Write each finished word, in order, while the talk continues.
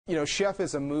You know, Chef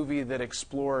is a movie that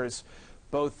explores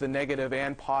both the negative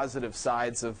and positive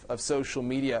sides of social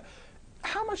media.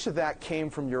 How much of that came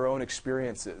from your own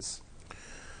experiences?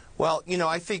 Well, you know,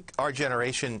 I think our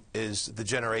generation is the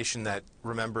generation that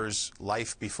remembers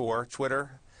life before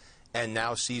Twitter and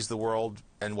now sees the world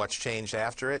and what's changed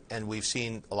after it. And we've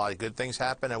seen a lot of good things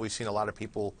happen, and we've seen a lot of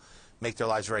people make their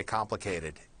lives very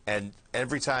complicated. And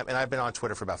every time, and I've been on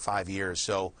Twitter for about 5 years,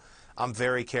 so I'm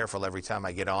very careful every time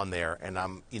I get on there.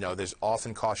 And there's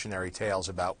often cautionary tales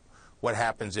about what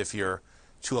happens if you're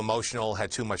too emotional, had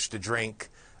too much to drink,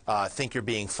 think you're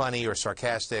being funny or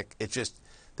sarcastic.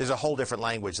 There's a whole different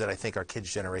language that I think our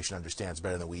kids' generation understands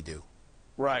better than we do.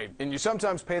 Right, and you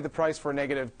sometimes pay the price for a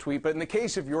negative tweet, but in the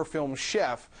case of your film,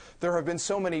 Chef, there have been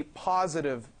so many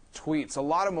positive tweets, a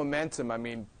lot of momentum. I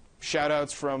mean,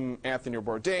 shout-outs from Anthony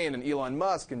Bourdain and Elon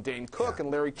Musk and Dane Cook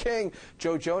and Larry King,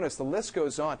 Joe Jonas, the list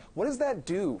goes on. What does that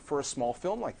do for a small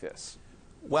film like this?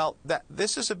 Well,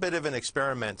 this is a bit of an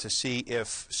experiment to see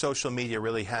if social media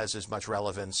really has as much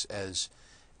relevance as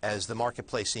the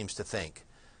marketplace seems to think.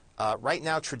 Right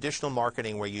now, traditional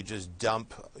marketing, where you just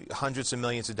dump hundreds of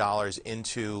millions of dollars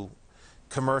into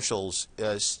commercials,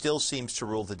 still seems to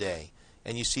rule the day.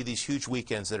 And you see these huge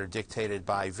weekends that are dictated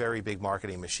by very big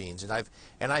marketing machines. And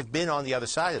I've been on the other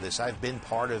side of this. I've been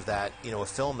part of that, a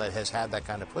film that has had that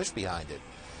kind of push behind it.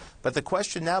 But the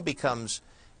question now becomes,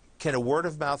 can a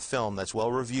word-of-mouth film that's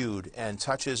well-reviewed and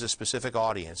touches a specific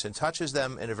audience and touches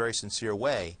them in a very sincere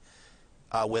way,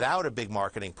 without a big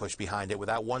marketing push behind it,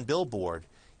 without one billboard,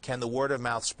 can the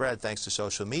word-of-mouth spread thanks to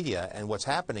social media? And what's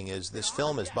happening is this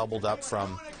film has bubbled up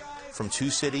from 2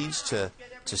 cities to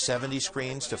 70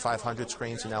 screens to 500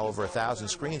 screens and now over 1,000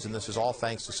 screens, and this is all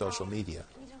thanks to social media.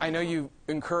 I know you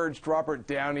encouraged Robert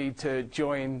Downey to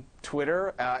join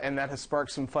Twitter, and that has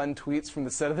sparked some fun tweets from the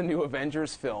set of the new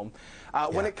Avengers film.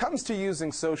 When it comes to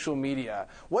using social media,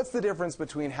 what's the difference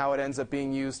between how it ends up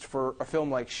being used for a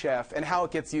film like Chef and how it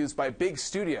gets used by big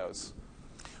studios?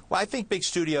 Well, I think big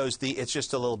studios, it's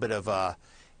just a little bit of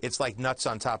it's like nuts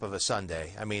on top of a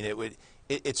sundae. I mean,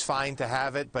 it's fine to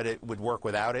have it, but it would work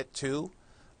without it too.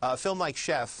 A film like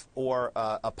Chef, or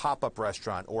a pop-up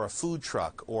restaurant, or a food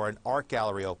truck, or an art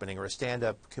gallery opening, or a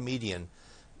stand-up comedian,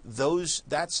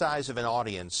 that size of an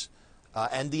audience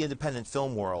and the independent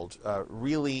film world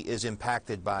really is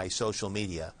impacted by social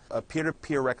media. A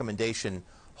peer-to-peer recommendation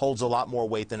holds a lot more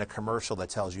weight than a commercial that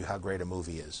tells you how great a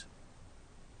movie is.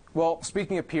 Well,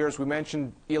 speaking of peers, we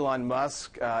mentioned Elon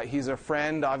Musk. He's a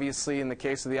friend, obviously, in the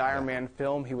case of the Iron Man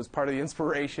film. He was part of the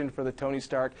inspiration for the Tony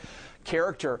Stark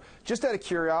character. Just out of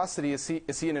curiosity, is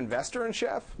he an investor in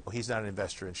Chef? Well, he's not an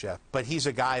investor in Chef, but he's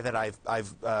a guy that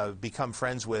I've become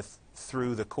friends with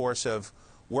through the course of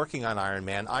working on Iron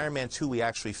Man. Iron Man 2 we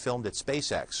actually filmed at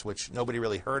SpaceX, which nobody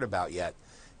really heard about yet.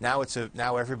 Now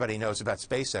everybody knows about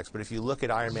SpaceX, but if you look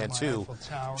at Iron Man 2,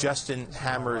 Justin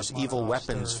Hammer's evil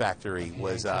weapons factory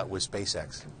was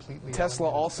SpaceX. Tesla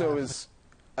also is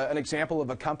an example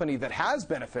of a company that has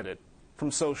benefited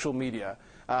from social media.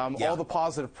 All the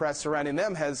positive press surrounding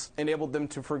them has enabled them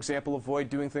to, for example, avoid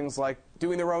doing things like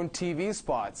doing their own TV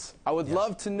spots. I would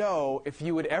love to know if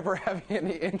you would ever have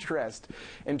any interest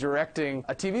in directing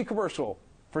a TV commercial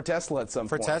for Tesla at some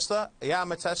point. For Tesla? Yeah,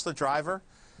 I'm a Tesla driver.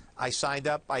 I signed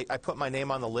up. I put my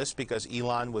name on the list because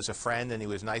Elon was a friend and he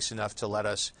was nice enough to let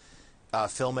us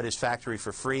film at his factory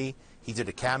for free. He did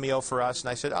a cameo for us, and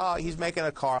I said, "Oh, he's making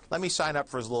a car. Let me sign up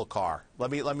for his little car.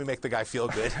 Let me make the guy feel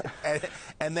good."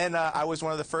 and then I was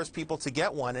one of the first people to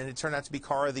get one, and it turned out to be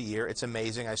Car of the Year. It's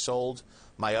amazing. I sold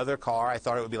my other car. I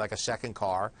thought it would be like a second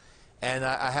car, and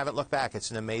I haven't looked back. It's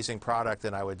an amazing product,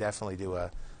 and I would definitely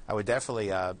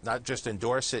not just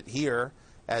endorse it here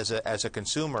as a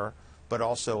consumer, but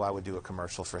also I would do a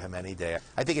commercial for him any day.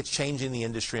 I think it's changing the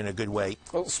industry in a good way.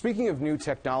 Well, speaking of new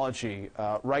technology,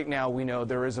 right now we know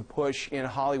there is a push in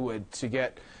Hollywood to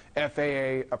get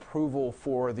FAA approval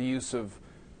for the use of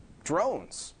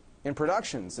drones in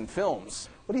productions and films.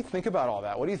 What do you think about all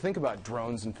that? What do you think about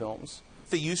drones in films?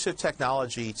 The use of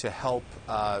technology to help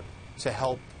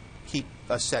keep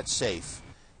a set safe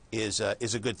is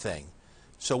a good thing.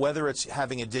 So whether it's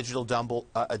having a digital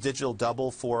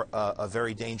double for a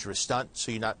very dangerous stunt,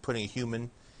 so you're not putting a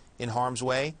human in harm's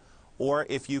way, or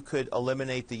if you could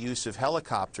eliminate the use of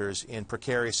helicopters in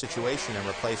precarious situation and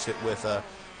replace it with a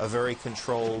very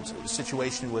controlled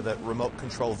situation with a remote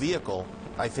control vehicle,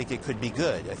 I think it could be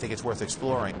good. I think it's worth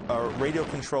exploring. A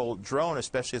radio-controlled drone,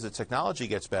 especially as the technology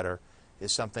gets better,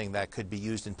 is something that could be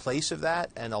used in place of that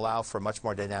and allow for much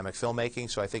more dynamic filmmaking,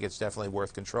 so I think it's definitely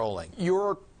worth controlling.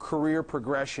 Your career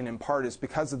progression, in part, is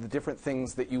because of the different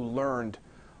things that you learned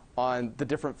on the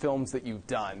different films that you've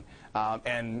done.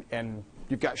 And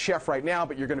you've got Chef right now,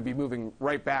 but you're going to be moving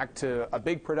right back to a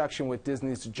big production with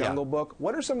Disney's Jungle Book.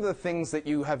 What are some of the things that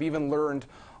you have even learned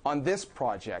on this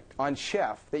project, on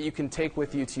Chef, that you can take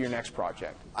with you to your next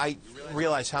project? I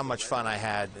realize how much fun I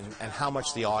had and how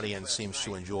much the audience seems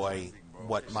to enjoy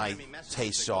what my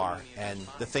tastes are, and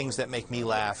the things that make me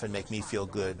laugh and make me feel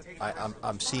good,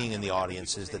 I'm seeing in the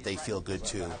audiences that they feel good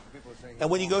too. And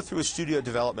when you go through a studio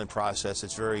development process,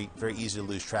 it's very, very easy to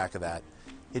lose track of that.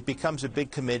 It becomes a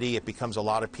big committee, it becomes a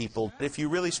lot of people. If you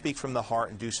really speak from the heart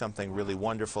and do something really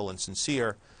wonderful and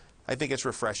sincere, I think it's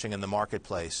refreshing in the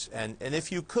marketplace. And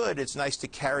if you could, it's nice to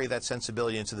carry that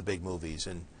sensibility into the big movies.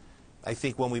 And I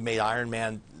think when we made Iron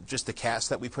Man, just the cast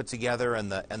that we put together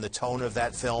and the tone of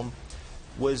that film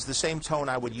was the same tone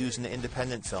I would use in an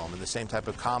independent film, and the same type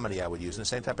of comedy I would use, and the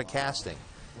same type of casting.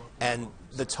 And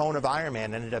the tone of Iron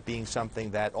Man ended up being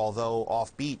something that, although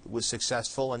offbeat, was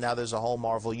successful, and now there's a whole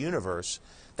Marvel universe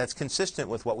that's consistent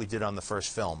with what we did on the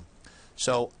first film.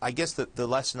 So I guess the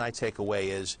lesson I take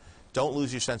away is don't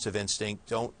lose your sense of instinct,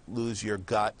 don't lose your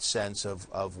gut sense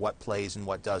of what plays and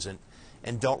what doesn't,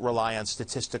 and don't rely on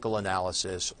statistical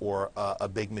analysis or a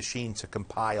big machine to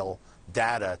compile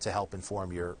data to help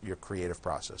inform your creative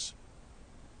process.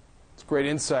 It's great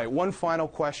insight. One final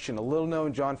question, a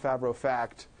little-known Jon Favreau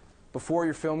fact. Before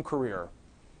your film career,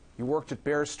 you worked at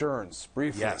Bear Stearns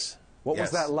briefly. Yes. What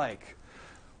was that like?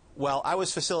 Well, I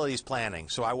was facilities planning,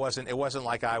 so it wasn't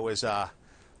like I was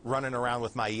running around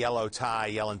with my yellow tie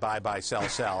yelling bye-bye, sell,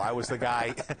 sell. I was the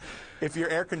guy, if your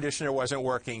air conditioner wasn't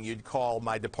working, you'd call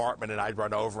my department and I'd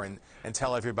run over and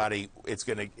tell everybody it's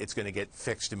gonna get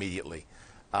fixed immediately.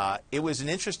 It was an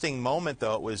interesting moment,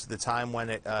 though. It was the time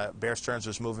when Bear Stearns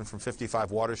was moving from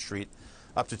 55 Water Street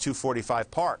up to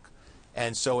 245 Park.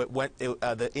 And so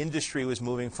the industry was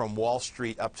moving from Wall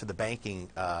Street up to the banking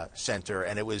center,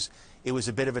 and it was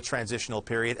a bit of a transitional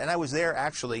period. And I was there,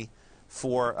 actually,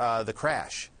 for the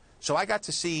crash. So I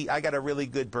got a really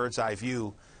good bird's eye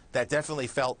view that definitely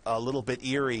felt a little bit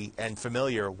eerie and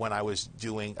familiar when I was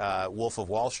doing Wolf of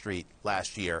Wall Street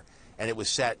last year. And it was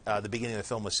set, the beginning of the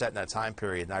film was set in that time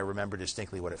period, and I remember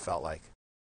distinctly what it felt like.